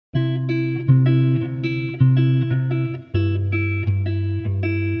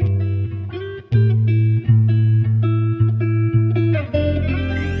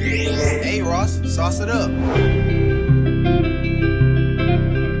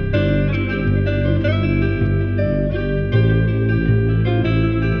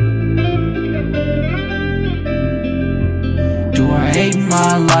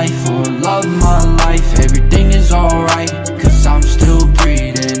life or love my life, everything is alright, cause I'm still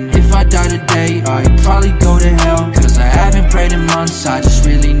breathing. If I die today, I'd probably go to hell, cause I haven't prayed in months, I just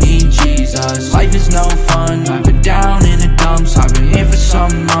really need Jesus. Life is no fun, I've been down in the dumps, I've been here for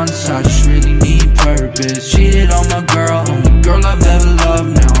some months, I just really need purpose. Cheated on my girl, only girl I've ever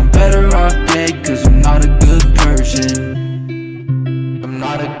loved, now I'm better off dead, cause I'm not a good person. I'm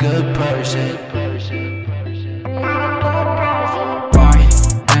not a good person. Why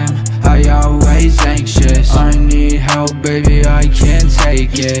am I always anxious? I need help, baby, I can't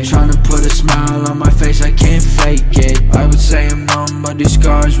take it. Tryna put a smile on my face, I can't fake it. I would say I'm numb, but these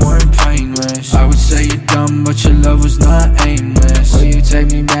scars weren't painless. I would say you're dumb, but your love was not aimless. Will you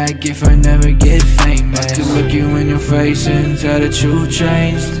take me back if I never get famous? I could look you in your face and tell that you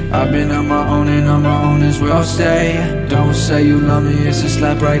changed. I've been on my own and on my own is where I'll stay. Don't say you love me, it's a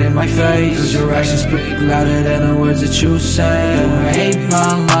slap right in my face, cause your actions speak louder than the words that you say. Do I hate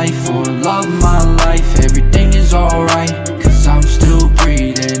my life or love my life, everything is alright, cause I'm still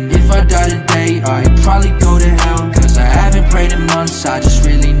breathing. If I die today, I'd probably go to hell, cause I haven't prayed in months, I just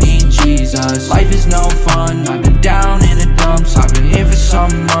really need Jesus. Life is no fun, I've been down in the dumps, I've been here for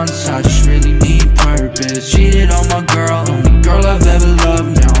some months, I just really need purpose. Cheated on my girl, only girl I've ever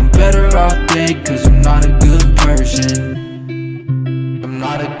loved, now I'm better off dead, cause I'm not a good person. I'm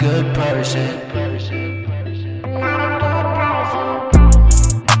not a good person.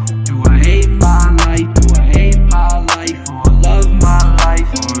 Do I hate my life? Do I hate my life? Or love my life?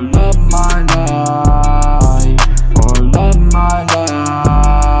 Or love my life? Or love my life?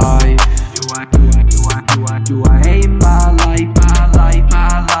 Do I